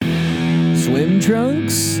In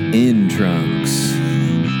trunks? In trunks.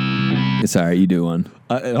 Sorry, you do one.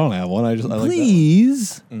 I don't have one. I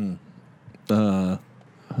Please. Like that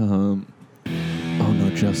one. Oh no,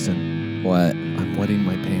 Justin. What? I'm wetting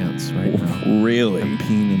my pants right now. Really? I'm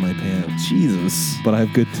peeing in my pants. Jesus. But I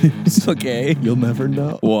have good news. Okay. You'll never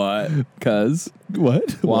know. What? Cuz?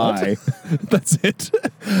 What? Why? That's it.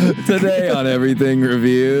 Today on Everything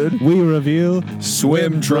Reviewed, We review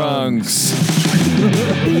swim trunks.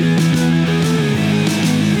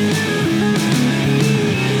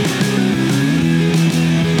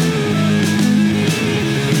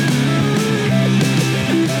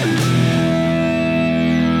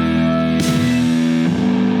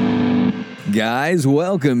 Guys,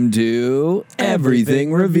 welcome to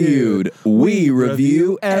Everything Reviewed. We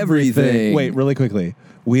review everything. Wait, really quickly.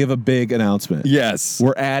 We have a big announcement. Yes.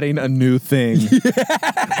 We're adding a new thing.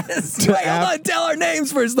 Yes. Wait, hold on. Tell our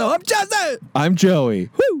names first, though. I'm Justin. I'm Joey.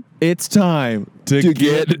 Woo. It's time to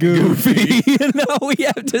Get goofy. No, we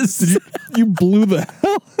have to. You blew the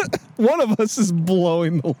hell. One of us is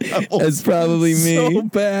blowing the level. It's probably me. So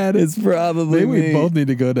bad. It's probably Maybe me. we both need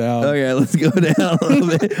to go down. Okay, let's go down a little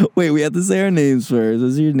bit. Wait, we have to say our names first.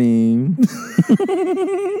 What's your name?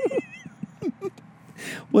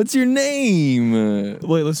 What's your name?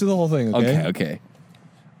 Wait, let's do the whole thing, okay? Okay.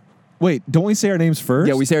 Wait, don't we say our names first?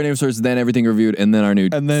 Yeah, we say our names first, then Everything Reviewed, and then our new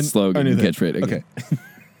slogan, our new thing. catchphrase. Okay.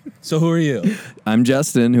 So who are you? I'm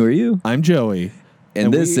Justin. Who are you? I'm Joey.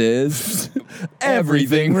 And this is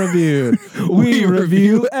Everything Reviewed. We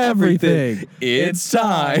review everything. It's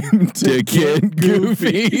time to get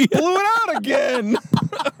goofy. Blew it out again.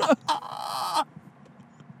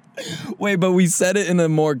 Wait, but we said it in a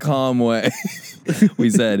more calm way. We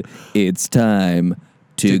said, it's time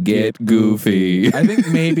to get goofy. I think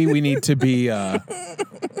maybe we need to be,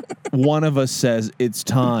 one of us says it's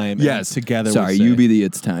time. Yes. And together Sorry, we say, you be the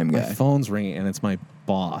it's time my guy. phone's ringing and it's my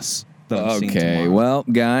boss. that I'm seeing Okay, tomorrow. well,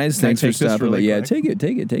 guys, Can I thanks for take this stopping. really Yeah, quick? take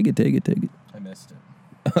it. I missed it.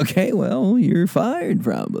 Okay, well, you're fired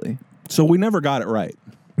probably. So we never got it right.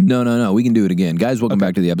 No. We can do it again. Guys, welcome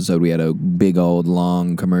back to the episode. We had a big old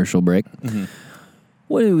long commercial break. Mm-hmm.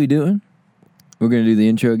 What are we doing? We're going to do the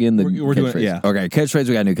intro again? The We're doing it, catchphrase? yeah. Okay, catchphrase.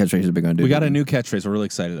 We got a new catchphrase we're going to do. We got a new catchphrase. We're really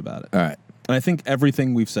excited about it. All right. And I think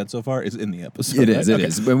everything we've said so far is in the episode. It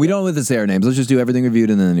is. But we don't have to say our names. Let's just do Everything Reviewed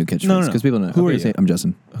and then the new catchphrase. No. Because people know. Who are Okay, you? I'm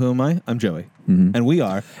Justin. Who am I? I'm Joey. And we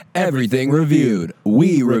are Everything Reviewed.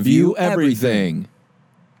 We review everything.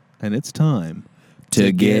 And it's time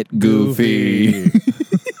To get goofy.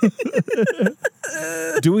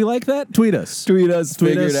 Do we like that? Tweet us. Tweet us.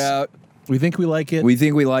 Tweet Figure us. it out. We think we like it. We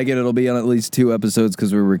think we like it. It'll be on at least 2 episodes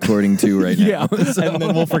because we're recording 2 right now. yeah, and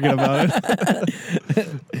then we'll forget about it.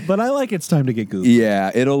 But I like it's time to get goofy.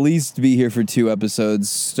 Yeah, it'll at least be here for 2 episodes.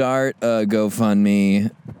 Start a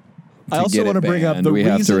GoFundMe. I also want to bring up the we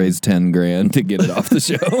reason have to raise $10,000 to get it off the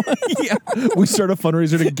show yeah, we start a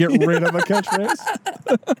fundraiser to get rid of a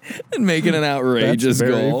catchphrase. and make it an outrageous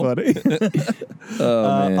That's very goal. funny.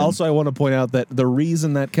 Man. Also, I want to point out that the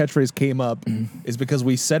reason that catchphrase came up is because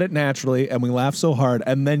we said it naturally and we laughed so hard,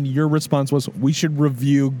 and then your response was, "We should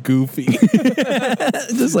review Goofy."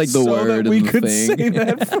 Just like the so word that we and the could thing. say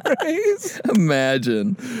that phrase.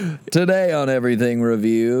 Imagine. Today on Everything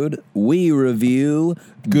Reviewed, we review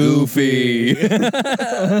Goofy.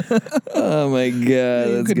 Oh my God, You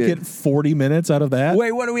that's could good. get 40 minutes out of that.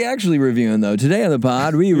 Wait, what are we actually reviewing, though? Today on the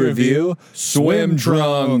pod, we review swim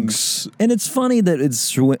trunks. And it's funny that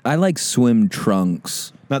it's I like swim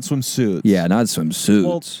trunks. Not swimsuits. Yeah, not swimsuits.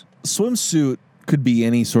 Well, swimsuit could be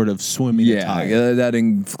any sort of swimming attire. Yeah, that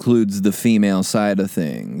includes the female side of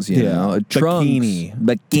things, you Yeah. know? Bikini.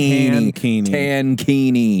 Bikini.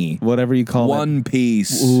 Tankini. Whatever you call One it.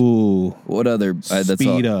 Piece. Ooh. What other? That's all.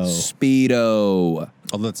 Speedo. Speedo.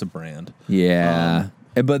 Oh, that's a brand. Yeah.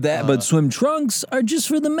 But swim trunks are just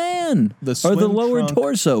for the man. The or the swim lower trunk-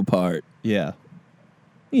 torso part. Yeah.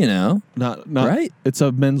 You know, Not Right? It's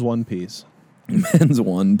a men's one piece. men's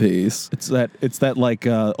one piece. It's that like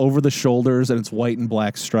over the shoulders and it's white and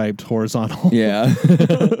black striped horizontal. Yeah.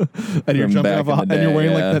 and you're From jumping back off in the and you're day,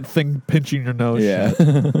 wearing yeah. like that thing pinching your nose. Yeah.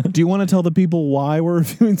 shut. Do you want to tell the people why we're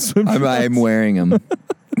reviewing swim trunks? I'm wearing them.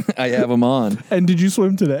 I have them on. And did you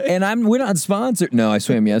swim today? And we're not sponsored. No, I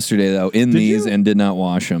swam yesterday though in these you? and did not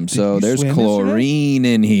wash them. So you there's swim chlorine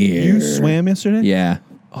in here. You swam yesterday? Yeah.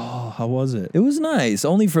 Oh, how was it? It was nice,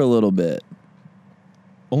 only for a little bit.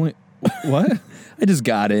 Only what? I just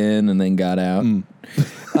got in and then got out.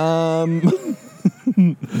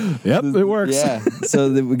 Yep, it works. Yeah.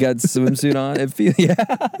 So we got swimsuit on.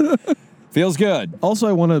 It feels good. Also,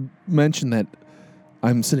 I want to mention that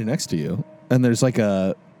I'm sitting next to you, and there's like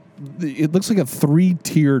a it looks like a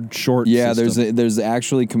 3-tiered short. Yeah, system. there's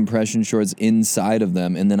actually compression shorts inside of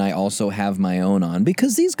them, and then I also have my own on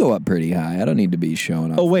because these go up pretty high. I don't need to be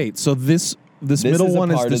showing up. Oh wait, so this middle is a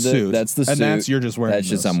one is part the of suit. That's the suit. And that's you're just wearing. That's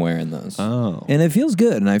just those. I'm wearing those. Oh. And it feels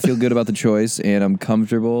good, and I feel good about the choice, and I'm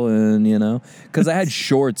comfortable, and because I had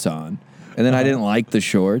shorts on. And then I didn't like the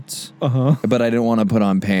shorts, but I didn't want to put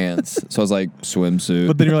on pants. So I was like, swimsuit.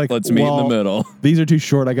 But then you're like, let's meet in the middle. These are too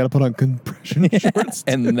short. I got to put on compression shorts.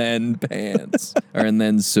 And then pants. And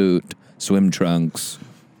then suit. Swim trunks.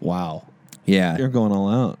 Wow. Yeah. You're going all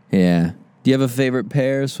out. Yeah. Do you have a favorite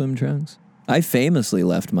pair of swim trunks? I famously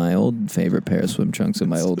left my old favorite pair of swim trunks in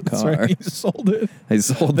my old car. That's right. You sold it. I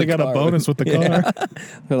sold They the got car a bonus with the car. Yeah.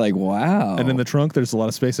 They're like, wow. And in the trunk, there's a lot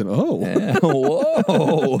of space. And Yeah.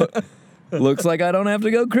 Whoa. Looks like I don't have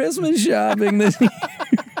to go Christmas shopping this year.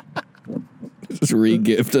 Just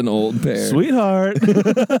re-gift an old pair. Sweetheart.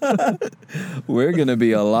 We're gonna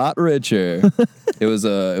be a lot richer. It was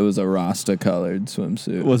a Rasta colored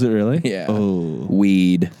swimsuit. Was it really? Yeah. Oh.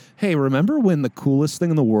 Weed. Hey, remember when the coolest thing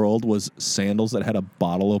in the world was sandals that had a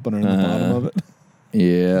bottle opener in the bottom of it?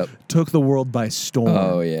 Yep. Took the world by storm.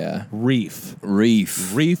 Oh yeah. Reef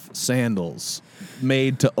sandals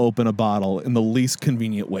made to open a bottle in the least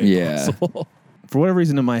convenient way possible. For whatever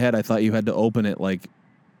reason in my head, I thought you had to open it like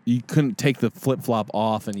you couldn't take the flip-flop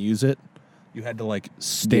off and use it. You had to like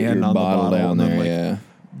stand your on the bottle down and there. then like Yeah.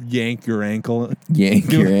 yank your ankle.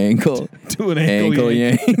 Yank your ankle. Do an ankle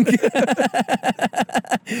yank.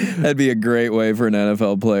 That'd be a great way for an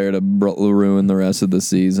NFL player to ruin the rest of the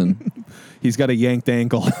season. He's got a yanked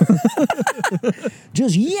ankle.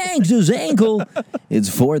 Just yanked his ankle. It's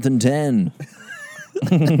 4th and 10.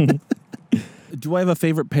 Do I have a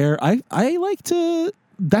favorite pair? I like to.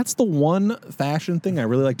 That's the one fashion thing I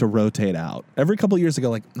really like to rotate out. Every couple of years I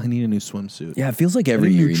go like, I need a new swimsuit. Yeah, it feels like every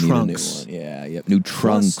need year new you trunks. need a new one. Yeah, yep. New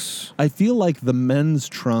trunks. Plus, I feel like the men's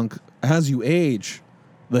trunk, as you age,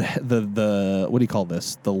 the what do you call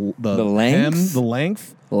this? The length? the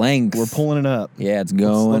length. Length. We're pulling it up. Yeah, it's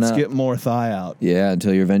going Let's up. get more thigh out. Yeah,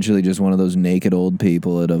 until you're eventually just one of those naked old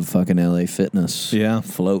people at a fucking LA Fitness. Yeah.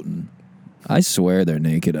 Floating. I swear they're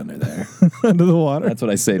naked under there. Under the water. That's what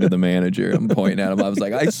I say to the manager. I'm pointing at him. I was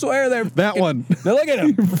like, I swear they're That one. Now look at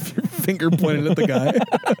him. Your finger pointed at the guy.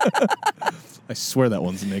 I swear that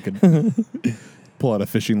one's naked. Pull out a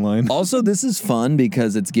fishing line. Also, this is fun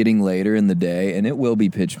because it's getting later in the day and it will be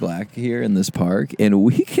pitch black here in this park and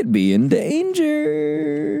we could be in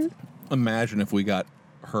danger. Imagine if we got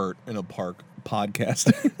hurt in a park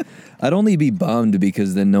podcasting. I'd only be bummed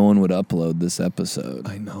because then no one would upload this episode.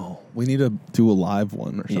 I know. We need to do a live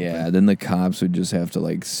one or something. Yeah, then the cops would just have to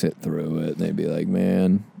like sit through it and they'd be like,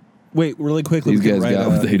 man, Wait, really quickly. these guys got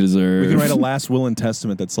what they deserve. We can write a last will and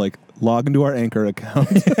testament that's like, log into our Anchor account.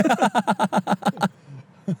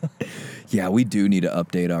 Yeah, we do need to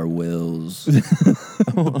update our wills.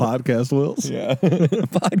 Podcast wills. Yeah.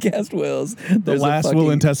 Podcast wills. The last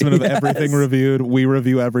will and testament of everything reviewed. We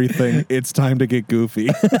review everything. It's time to get goofy.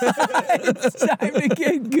 It's time to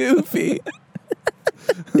get goofy.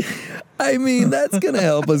 I mean, that's going to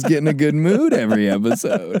help us get in a good mood every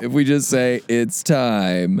episode. If we just say, it's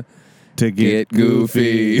time to get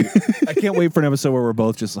goofy. I can't wait for an episode where we're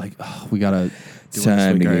both just like, oh, we got to do It's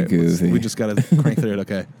time to get goofy. We just got to crank through it.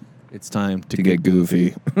 Okay. It's time to get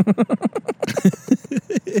goofy.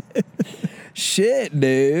 Shit,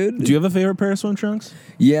 dude. Do you have a favorite pair of swim trunks?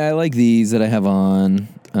 Yeah, I like these that I have on.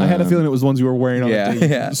 I had a feeling it was ones you were wearing on yeah, a day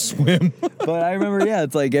yeah. to swim. But I remember, yeah,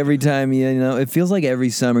 it's like every time, you know, it feels like every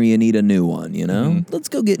summer you need a new one, you know? Mm-hmm. Let's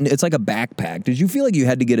go get, it's like a backpack. Did you feel like you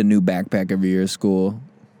had to get a new backpack every year at school?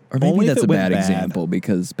 Or maybe Only if that's it a went bad bad. example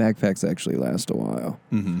because backpacks actually last a while.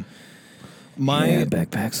 My Yeah,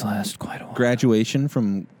 backpacks last quite a while. graduation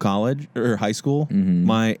from college or high school,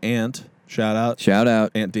 my aunt, shout out, Shout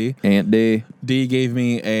out, Aunt D. Aunt D. D gave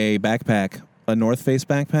me a backpack, a North Face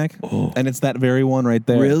backpack, and it's that very one right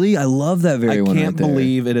there. Really? I love that very I one can't right there.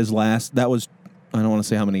 believe it is that was, I don't want to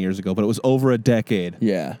say how many years ago, but it was over a decade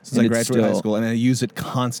Yeah. since I And it's graduated high still- school, and I use it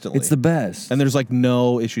constantly. It's the best. and there's like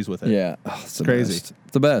no issues with it. yeah. Oh, it's the crazy. best.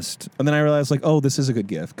 It's the best. And then I realized like, oh, this is a good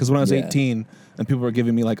gift. Because when I was Yeah. 18 and people were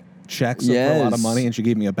giving me like checks for a lot of Yes. money and she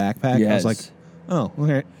gave me a backpack, I Yes. was like, oh,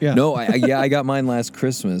 okay, yeah. No, I got mine last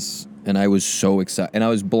Christmas, and I was so excited, and I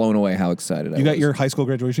was blown away how excited I was. You got your high school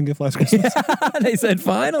graduation gift last Christmas? They said,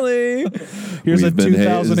 finally. Here's We've a been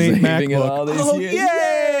 2008 saving it MacBook. all these Oh, years.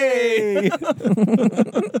 Yay!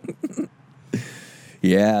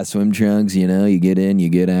 Yeah, swim trunks, you know, you get in, you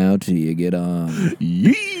get out, you get on.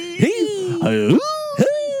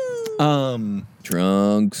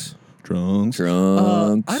 Trunks. Trunks.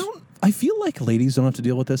 Trunks. I I feel like ladies don't have to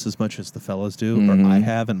deal with this as much as the fellas do, or I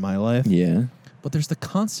have in my life. Yeah. But there's the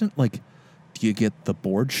constant, like, do you get the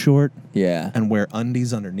board short? Yeah. And wear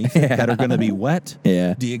undies underneath it that are going to be wet?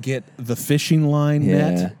 Yeah. Do you get the fishing line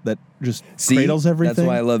net that just cradles everything? That's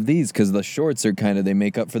why I love these, because the shorts are kind of, they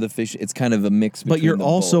make up for the fish. It's kind of a mix between But you're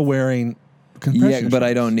also both. wearing compression but shorts.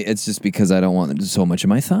 I don't, it's just because I don't want so much of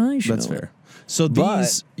my thighs. That's fair. So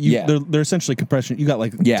But, these, they're essentially compression. You got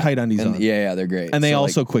like tight undies on. Yeah, they're great. And they So,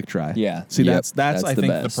 also like, quick dry. Yeah. See, Yep, that's I the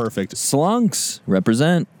think best. the perfect. Slunks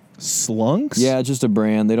represent. Slunks? Yeah, just a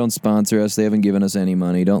brand. They don't sponsor us. They haven't given us any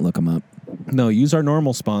money. Don't look them up. No, use our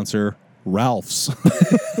normal sponsor, Ralph's.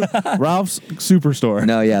 Ralph's Superstore.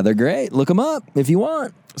 No, yeah, they're great. Look them up if you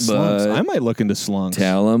want. Slunks. But I might look into slunks.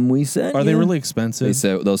 tell them we sent Are they you. really expensive?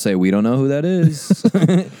 They'll say we don't know who that is.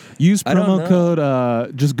 Use I don't promo know.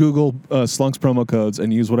 code, just Google Slunks promo codes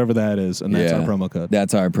and use whatever that is, and that's our promo code.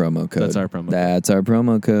 That's our promo code. That's our promo code. That's our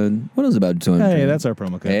promo code. What else about doing? Hey, that's our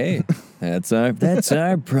promo code. Hey, that's our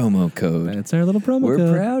promo code. That's our little promo We're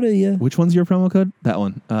code. proud of you. Which one's your promo code? That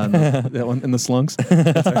one. No, that one in the slunks.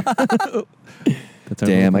 That's our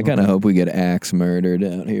Damn, little I promo kind of code. hope we get axe murdered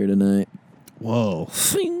out here tonight. Whoa.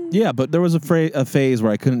 Yeah, but there was a phase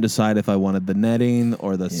where I couldn't decide if I wanted the netting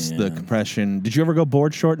or the compression. Did you ever go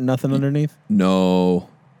board short and nothing underneath? No.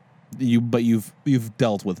 But you've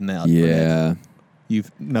dealt with net. Yeah.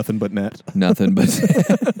 You've nothing but net. Nothing but.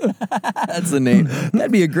 That's the name.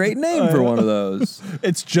 That'd be a great name for one of those.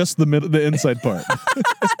 It's just the inside part.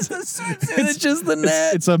 It's just the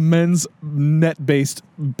net. It's a men's net-based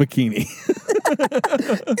bikini.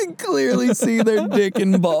 You can clearly see their dick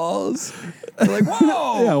and balls. You're like,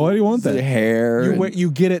 whoa. Yeah, why do you want that? The hair. You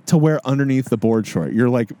get it to wear underneath the board short. You're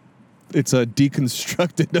like, it's a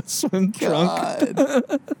deconstructed swim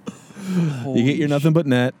trunk. You get your nothing but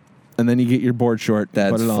net, and then you get your board short.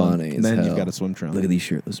 That's put it on, funny. and then as you've hell. got a swim trunk. Look at these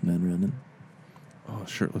shirtless men running. Oh,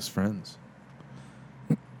 shirtless friends.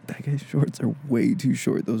 That guy's shorts are way too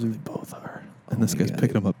short. Those are Both are. And Oh this my guy's God.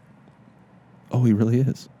 picking them up. Oh, he really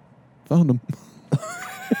is. Found him.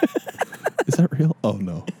 Is that real? Oh,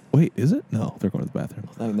 no. Wait, is it? No, they're going to the bathroom.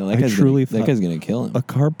 No, I truly that thought- guy's gonna kill him. A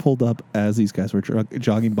car pulled up as these guys were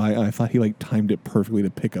jogging by, and I thought he like timed it perfectly to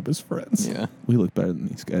pick up his friends. Yeah. We look better than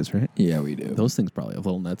these guys, right? Yeah, we do. Those things probably have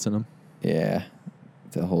little nets in them. Yeah,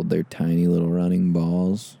 to hold their tiny little running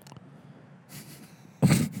balls.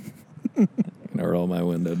 I'm gonna roll my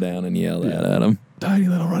window down and yell that at them. Tiny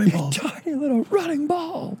little running balls. Tiny little running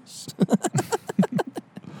balls.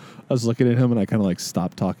 I was looking at him, and I kind of like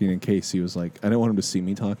stopped talking in case he was like, I didn't want him to see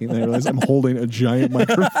me talking. And I realized I'm holding a giant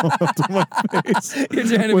microphone up to my face. You're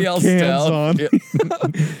trying to with be all cans stealth. on. Yeah.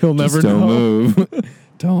 He'll never Just don't know. move.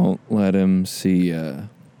 Don't let him see ya.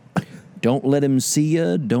 Don't let him see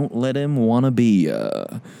ya. Don't let him wanna be ya.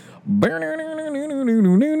 You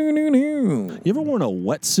ever worn a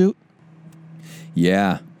wetsuit?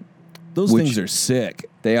 Yeah, Those Which- things are sick.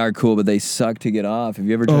 they are cool, but they suck to get off. Have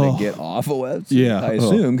you ever tried Oh. to get off a wetsuit? Yeah. I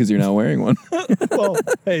assume because you're not wearing one. Well,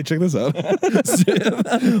 hey, check this out.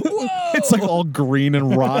 It's like all green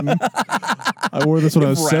and rotten. I wore this when I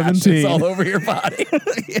was Rashes 17. all over your body.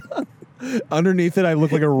 Underneath it, I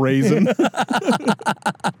look like a raisin.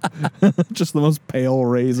 Just the most pale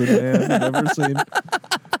raisin man I've ever seen.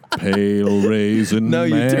 Pale raisin No,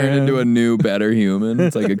 you man. turn into a new, better human.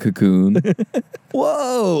 It's like a cocoon.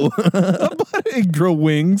 Whoa. grow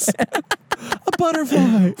wings. A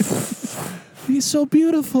butterfly. He's so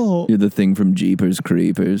beautiful. You're the thing from Jeepers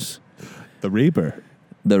Creepers. The Reaper.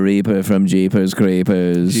 The Reaper from Jeepers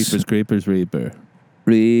Creepers. Jeepers Creepers Reaper.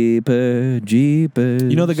 Reaper, Jeepers.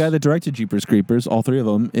 You know the guy that directed Jeepers Creepers, all three of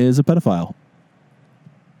them, is a pedophile.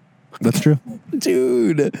 That's true.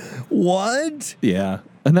 Dude, what? Yeah.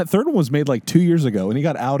 And that third one was made like 2 years ago, and he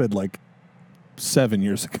got outed like 7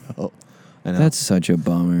 years ago. I know. That's such a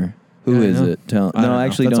bummer. Who Yeah, I is know. it? Tell. I No, don't know.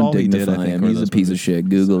 actually, That's don't all he did, I dignify think, him. were He's a those piece of movies. shit.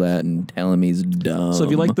 Google that and tell him he's dumb. So if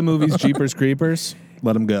you like the movies Jeepers Creepers,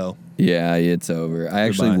 let him go. Yeah, it's over. I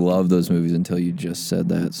actually Goodbye. love those movies until you just said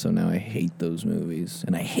that. So now I hate those movies,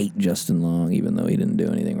 and I hate Justin Long, even though he didn't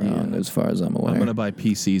do anything wrong, Yeah. as far as I'm aware. I'm going to buy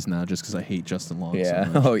PCs now just because I hate Justin Long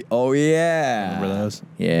yeah. so much. Oh yeah. Remember those?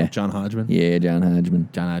 Yeah. John Hodgman? Yeah, John Hodgman,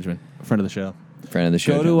 John Hodgman, friend of the show. friend of the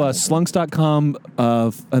show. Go to John slunks.com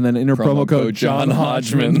and then enter promo code John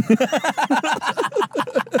Hodgman.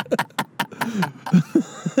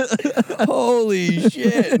 Holy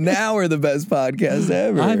shit! Now we're the best podcast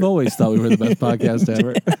ever. I've always thought we were the best podcast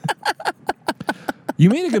ever. You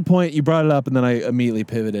made a good point. You brought it up, and then I immediately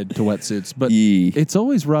pivoted to wetsuits. But Yee. it's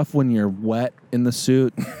always rough when you're wet in the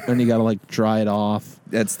suit and you got to like dry it off.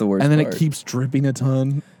 That's the worst. And then part. it keeps dripping a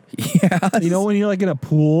ton. Yeah. You know when you're like in a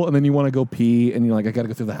pool and then you want to go pee and you're like, I got to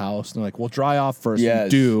go through the house. And they're like, well, dry off first. Yes. You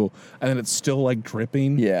do. And then it's still like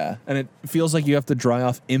dripping. Yeah. And it feels like you have to dry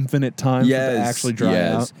off infinite times to actually dry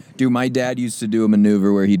out. Dude, my dad used to do a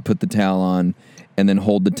maneuver where he'd put the towel on and then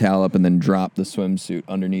hold the towel up and then drop the swimsuit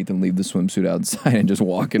underneath and leave the swimsuit outside and just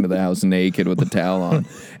walk into the house naked with the towel on.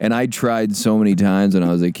 And I tried so many times when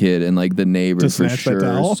I was a kid, and like the neighbor for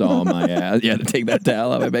sure saw my ass. Yeah, to take that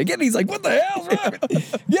towel out my back. And he's like, what the hell's wrong?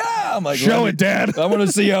 Yeah. I'm like, show it, Dad. I want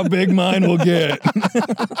to see how big mine will get.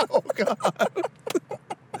 Oh, God.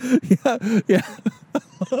 Yeah.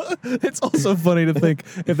 It's also funny to think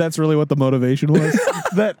if that's really what the motivation was,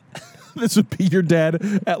 that this would be your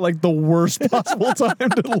dad at like the worst possible time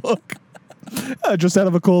to look. Just out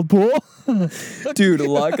of a cold pool. Dude,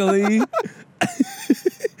 luckily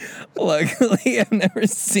I've never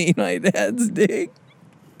seen my dad's dick.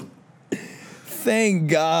 Thank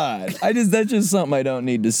God. That's just something I don't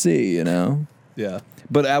need to see, you know? Yeah.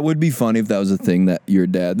 But that would be funny if that was a thing, that your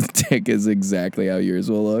dad's dick is exactly how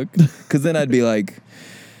yours will look. Because then I'd be like,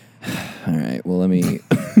 all right, well, let me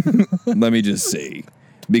just see.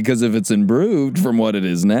 Because if it's improved from what it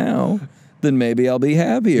is now, then maybe I'll be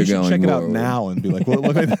happier you should going check forward. it out now and be like, well,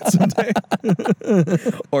 look like that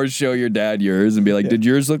someday. Or show your dad yours and be like, did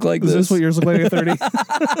yours look like this? Is this what yours look like at 30?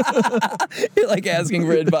 You're like asking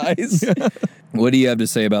for advice. Yeah. What do you have to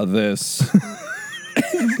say about this?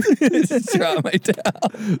 Just drop my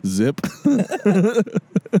towel. Zip.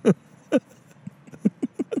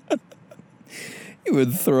 He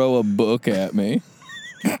would throw a book at me.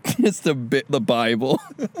 Just a bit, the Bible.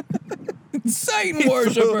 Satan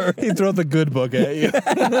worshiper. He'd throw the good book at you.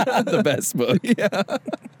 The best book. Yeah.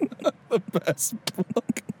 The best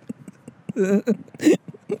book.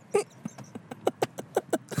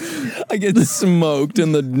 I get smoked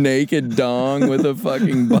in the naked dong with a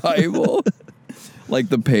fucking Bible. Like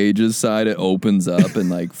the pages side, it opens up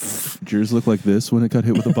and like. Did yours look like this when it got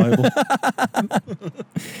hit with the Bible?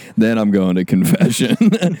 Then I'm going to confession.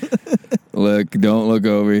 Look, don't look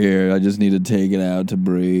over here. I just need to take it out to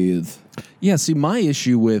breathe. Yeah, see, my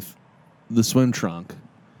issue with the swim trunk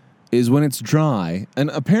is when it's dry, and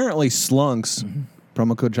apparently Slunks,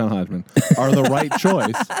 promo code John Hodgman, are the right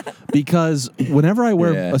choice, because whenever I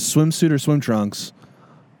wear a swimsuit or swim trunks,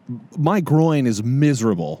 my groin is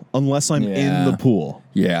miserable unless I'm in the pool.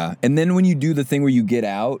 Yeah. And then when you do the thing where you get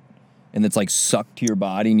out and it's like sucked to your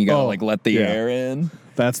body and you gotta like let the air in.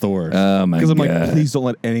 That's the worst. Oh my God. Because I'm like, please don't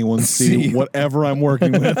let anyone see whatever I'm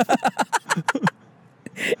working with.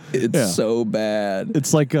 It's so bad.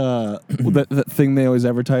 It's like that thing they always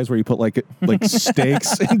advertise where you put like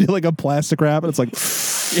steaks into like a plastic wrap, and it's like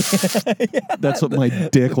that's what my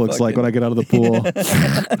dick looks like when I get out of the pool.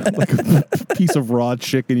 Like a piece of raw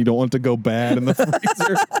chicken you don't want to go bad in the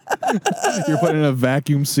freezer. You're putting in a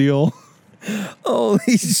vacuum seal.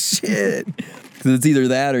 Holy shit. Because it's either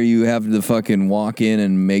that or you have to fucking walk in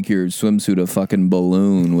and make your swimsuit a fucking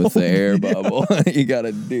balloon with the air bubble. You got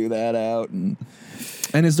to do that out. And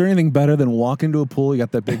is there anything better than walk into a pool, you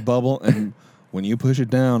got that big bubble, and when you push it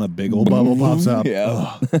down, a big old bubble pops up?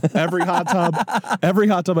 Yeah. Every hot tub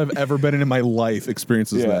I've ever been in my life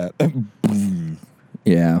experiences that.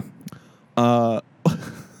 Yeah. Not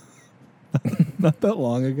that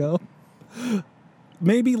long ago,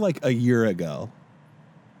 maybe like a year ago,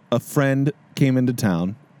 a friend came into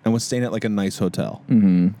town and was staying at like a nice hotel.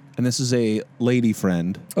 Mm-hmm. And this is a lady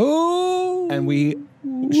friend. Oh. And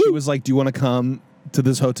she was like, do you want to come to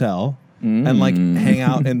this hotel and like hang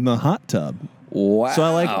out in the hot tub? Wow.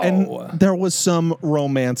 So and there was some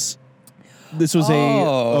romance. This was a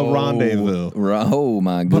rendezvous. Oh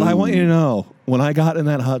my God. But I want you to know, when I got in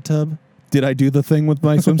that hot tub, did I do the thing with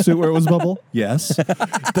my swimsuit where it was bubble? Yes. Did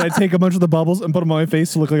I take a bunch of the bubbles and put them on my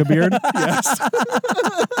face to look like a beard? Yes.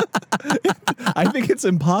 I think it's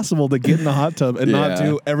impossible to get in the hot tub and not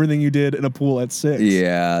do everything you did in a pool at 6.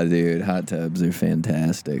 Yeah, dude. Hot tubs are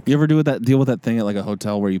fantastic. You ever deal with that thing at like a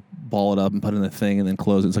hotel where you ball it up and put in a thing and then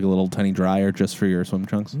close it? It's like a little tiny dryer just for your swim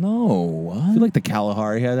trunks? No. What? I feel like the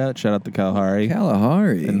Kalahari had that. Shout out to Kalahari.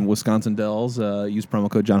 Kalahari. And Wisconsin Dells. Use promo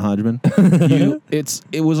code John Hodgman.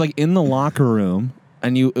 It was like in the locker room,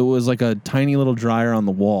 and it was like a tiny little dryer on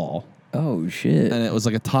the wall. Oh, shit. And it was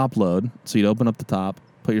like a top load. So you'd open up the top,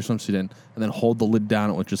 put your swimsuit in, and then hold the lid down.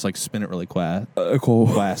 It would just like spin it really fast.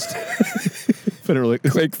 Spin it really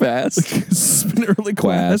quick, fast. Spin it really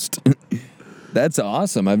fast. That's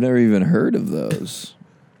awesome. I've never even heard of those.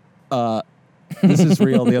 This is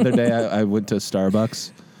real. The other day I went to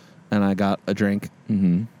Starbucks and I got a drink.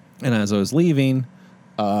 Mm-hmm. And as I was leaving,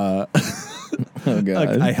 oh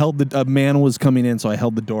God. I held a man was coming in, so I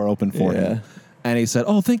held the door open for him. And he said,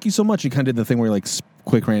 "Oh, thank you so much." He kind of did the thing where he like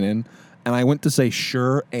quick ran in, and I went to say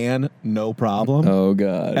sure and no problem. Oh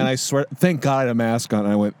God. And I swear, thank God I had a mask on.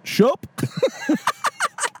 And I went, Shoop.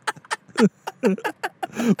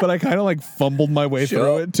 But I kind of like fumbled my way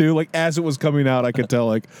through it too. Like as it was coming out, I could tell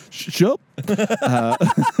like, Shoop.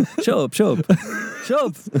 Show up.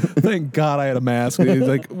 Thank God I had a mask. It's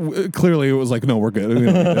like clearly it was like, no, we're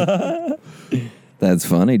good. That's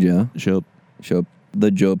funny, Joe. Shoop. Show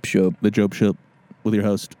the Jope Shope. The Jope Shoop with your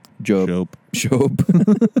host. Jope. Shope.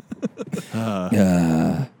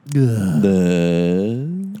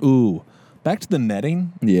 Ooh. Back to the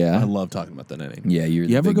netting. Yeah. I love talking about the netting. Yeah,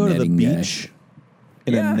 You ever go to the beach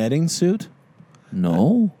in a netting suit?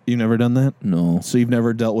 No. You've never done that? No. So you've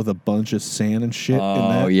never dealt with a bunch of sand and shit in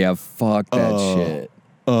that? Oh, yeah. Fuck that shit.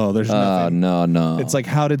 Oh, there's nothing. No. It's like,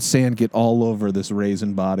 how did sand get all over this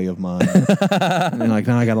raisin body of mine? And like,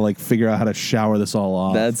 now I got to like figure out how to shower this all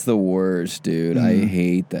off. That's the worst, dude. I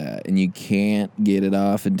hate that. And you can't get it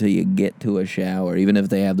off until you get to a shower, even if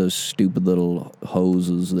they have those stupid little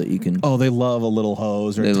hoses that you can... Oh, they love a little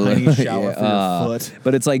hose or a tiny shower for your foot.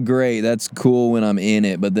 But it's like, great, that's cool when I'm in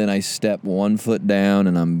it, but then I step one foot down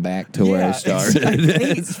and I'm back to where I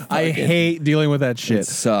started. I hate dealing with that shit. It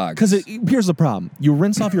sucks. Because here's the problem. You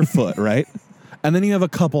rinse off your foot, right? And then you have a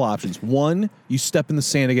couple options. One, you step in the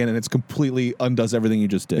sand again and it's completely undoes everything you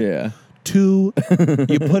just did. Yeah. Two,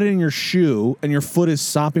 you put it in your shoe and your foot is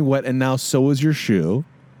sopping wet and now so is your shoe.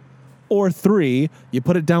 Or three, you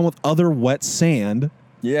put it down with other wet sand.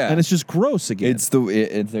 Yeah. And it's just gross again.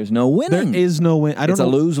 There's no winning. There is no win. I don't It's know. a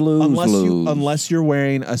lose-lose-lose. Unless you're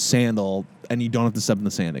wearing a sandal and you don't have to step in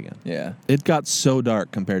the sand again. Yeah. It got so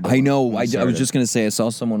dark compared to I know. when I was just going to say, I saw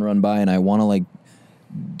someone run by and I want to like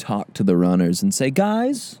talk to the runners and say,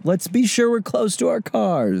 guys, let's be sure we're close to our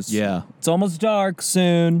cars. Yeah. It's almost dark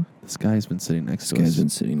soon. This guy's been sitting next to us. This guy's been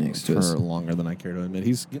sitting next to us for longer than I care to admit.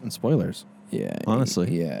 He's getting spoilers. Yeah.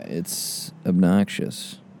 Honestly. Yeah, it's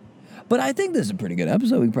obnoxious. But I think this is a pretty good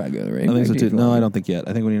episode. We can probably go to the rating. I think so too. No, I don't think yet.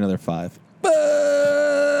 I think we need another 5.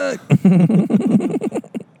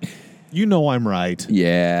 You know I'm right.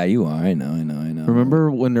 Yeah, you are. I know.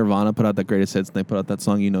 Remember when Nirvana put out that greatest hits and they put out that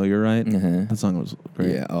song, You Know You're Right? Uh-huh. That song was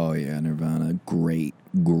great. Yeah. Oh, yeah. Nirvana. Great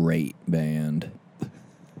band.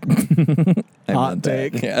 Hot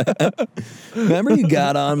take. Yeah. Remember you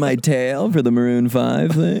got on my tail for the Maroon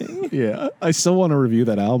 5 thing? Yeah. I still want to review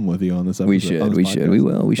that album with you on this episode. We should. We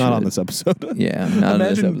will. We should. Not on this episode. Yeah. Not on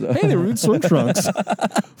this episode. Hey, they reviewed Swim Trunks.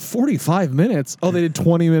 45 minutes. Oh, they did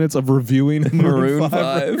 20 minutes of reviewing Maroon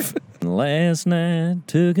 5. Last night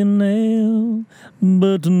took a nail,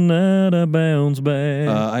 but tonight I bounce back.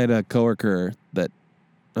 I had a coworker that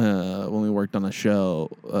when we worked on a show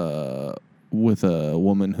with a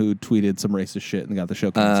woman who tweeted some racist shit and got the show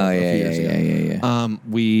canceled a few years ago. Yeah.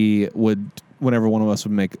 We would, whenever one of us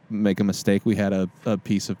would make a mistake, we had a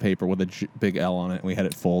piece of paper with a big L on it, and we had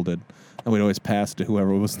it folded. And we'd always pass to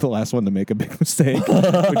whoever was the last one to make a big mistake.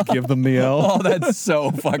 We'd give them the L. Oh, that's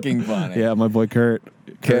so fucking funny. Yeah, my boy Kurt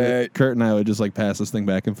and I would just like pass this thing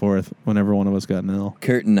back and forth whenever one of us got an L.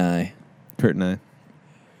 Kurt and I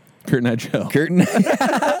Joe. Been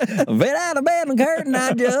out of bed with Kurt and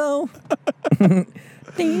I, Joe.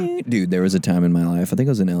 Dude, there was a time in my life, I think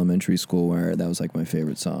I was in elementary school, where that was like my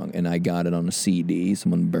favorite song, and I got it on a CD.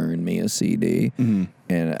 Someone burned me a CD, and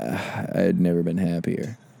I had never been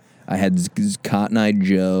happier. I had Cotton Eye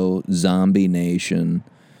Joe, Zombie Nation.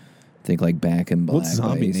 I think like Back in Black. What's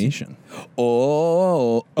Zombie Nation?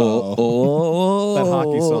 Oh. That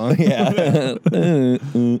hockey song.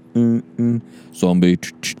 Yeah. Zombie.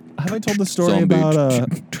 Have I told the story about?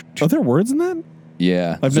 Are there words in that?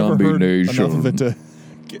 Yeah. I've Zombie never heard Nation. enough of it to.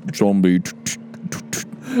 Zombie.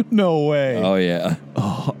 No way. Oh yeah.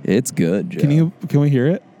 Oh, it's good, Joe. Can we hear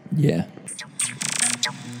it? Yeah.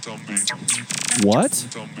 What?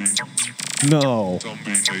 No.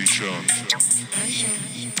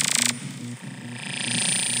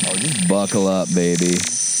 Oh, just buckle up, baby.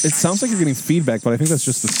 It sounds like you're getting feedback, but I think that's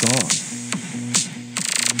just the song.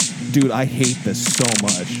 Dude, I hate this so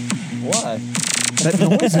much. Why? That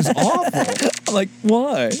noise is awful. I'm like,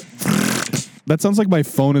 why? That sounds like my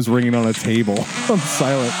phone is ringing on a table on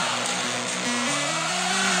silent.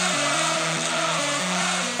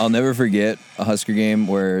 I'll never forget a Husker game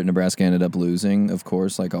where Nebraska ended up losing, of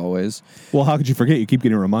course, like always. Well, how could you forget? You keep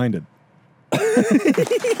getting reminded. And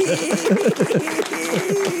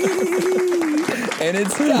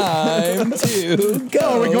it's time to go.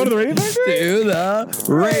 Oh, we go to the rating factory? To the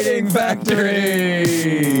rating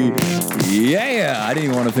factory. Yeah, I didn't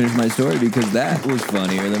even want to finish my story because that was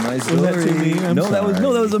funnier than my story. Was that too mean? I'm sorry. that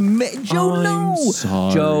was amazing. Joe, I'm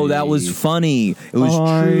sorry. Joe, that was funny. It was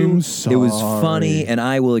I'm true. It was sorry. funny, and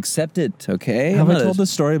I will accept it. Okay. Have I told this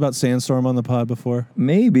story about Sandstorm on the pod before?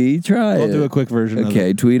 Maybe try it. I'll do a quick version of it.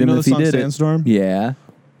 Okay, tweet him you know if the he song did Sandstorm? it. Yeah.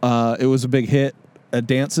 It was a big hit at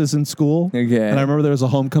dances in school. Okay. And I remember there was a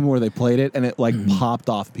homecoming where they played it, and it like popped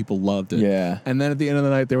off. People loved it. Yeah. And then at the end of the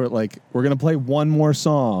night, they were like, "We're gonna play one more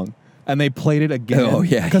song." And they played it again. Oh,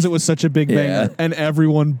 yeah. Because it was such a big Yeah. banger. And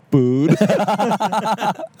everyone booed.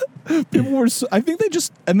 People were I think they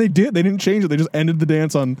just, and they did. They didn't change it. They just ended the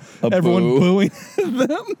dance on everyone boo. booing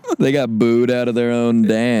them. They got booed out of their own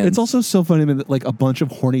dance. It's also so funny that like a bunch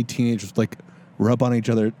of horny teenagers like rub on each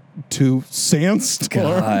other to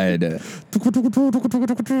Sandstorm. God.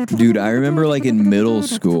 Dude, I remember like in middle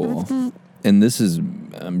school, and this is,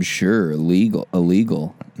 I'm sure, illegal.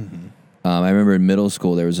 Mm-hmm. I remember in middle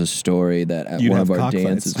school there was a story that at You'd one have of our cockfights.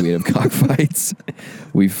 dances we'd have cockfights.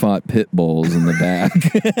 We fought pit bulls in the back.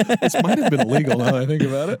 This might have been illegal now that I think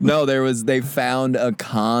about it. No, they found a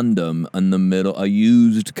condom in the middle, a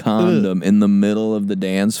used condom in the middle of the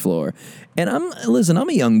dance floor. And I'm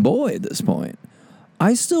a young boy at this point.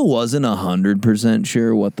 I still wasn't 100%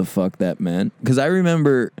 sure what the fuck that meant. Because I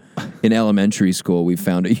remember in elementary school, we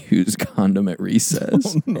found a used condom at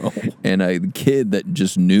recess. Oh, no. And a kid that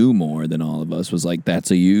just knew more than all of us was like, that's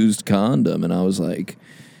a used condom. And I was like,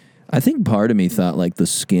 I think part of me thought like the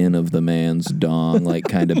skin of the man's dong like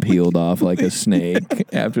kind of peeled off like a snake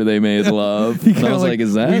after they made love. He And I kinda was like,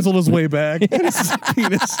 is that? weaseled his way back and his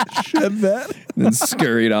penis shed that. And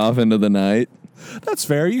scurried off into the night. That's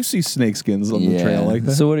fair. You see snake skins on the trail like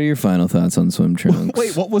that. So what are your final thoughts on swim trunks?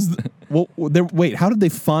 Wait, what was wait, how did they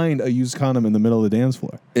find a used condom in the middle of the dance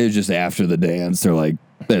floor? It was just after the dance. They're like,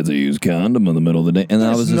 there's a used condom in the middle of the dance. And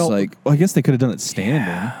I was just like, well, I guess they could have done it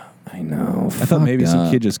standing. I know. I thought maybe some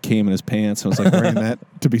kid just came in his pants and was like wearing that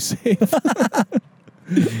to be safe.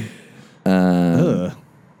 Ugh.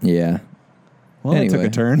 Yeah. Well, it took Anyway. a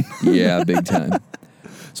turn. Yeah, big time.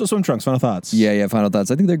 So swim trunks, final thoughts. Yeah, final thoughts.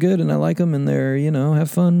 I think they're good and I like them and they're, have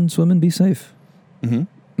fun, swim and be safe.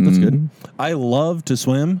 That's good. I love to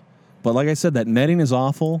swim, but like I said, that netting is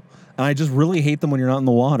awful, and I just really hate them when you're not in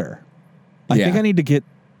the water. I Yeah. think I need to get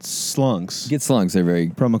slunks. Get slungs. They're very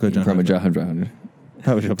Promo code John Hodgman.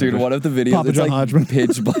 Dude, what if the video Papa it's John like Hodgman.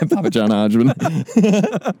 pitch black? Papa John Hodgman.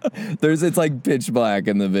 It's like pitch black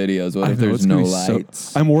in the videos. What I if know, there's it's gonna no be so-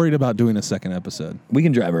 lights? I'm worried about doing a second episode. We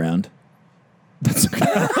can drive around. That's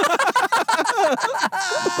okay.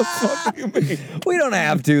 We don't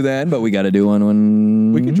have to then, but we got to do one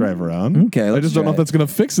when We can drive around. Okay, I let's just don't know if try that's going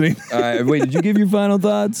to fix anything. All right, wait. Did you give your final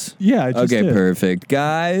thoughts? Yeah, I just Okay, did. perfect,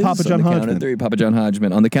 guys. Papa John on the count Hodgman. of 3, Papa John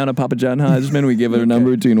Hodgman. On the count of Papa John Hodgman, we give it a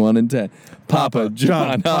number between 1 and 10. Papa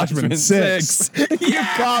John Hodgman 6. You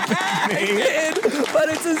copied me. But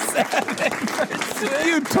it's a 7.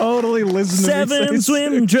 You totally listen to me say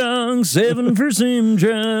swim trunks, 7 for swim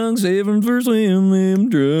trunks, 7 for swim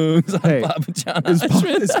trunks. Hey, Papa John Is,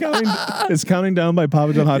 Hodgman. is counting down by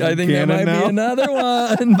Papa John Hodgman I think that canon might now? be another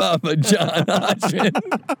one, Papa John Hodgman.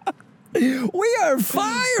 We are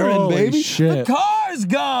firing, Holy baby. shit. The car's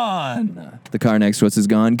gone. The car next to us is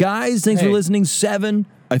gone. Guys, thanks for Hey. listening. 7.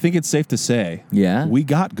 I think it's safe to say Yeah. we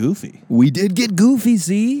got goofy. We did get goofy,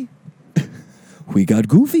 see? We got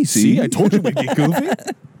goofy, see? See, I told you we'd get goofy.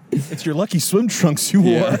 It's your lucky swim trunks you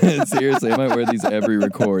wore. Yeah, seriously, I might wear these every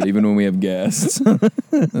record, even when we have guests.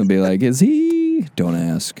 I'll be like, is he? Don't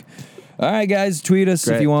ask. All right, guys, tweet us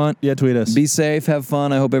if Great. you want. Yeah, tweet us. Be safe, have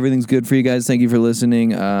fun. I hope everything's good for you guys. Thank you for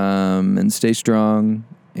listening, and stay strong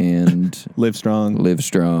and Live strong. live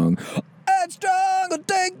strong. And strong will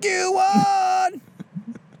take you on.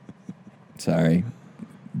 Sorry.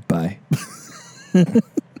 Bye.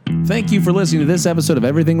 Thank you for listening to this episode of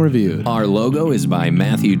Everything Reviewed. Our logo is by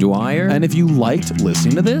Matthew Dwyer. And if you liked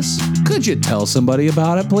listening to this, could you tell somebody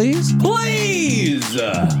about it, please? please.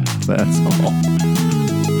 That's all.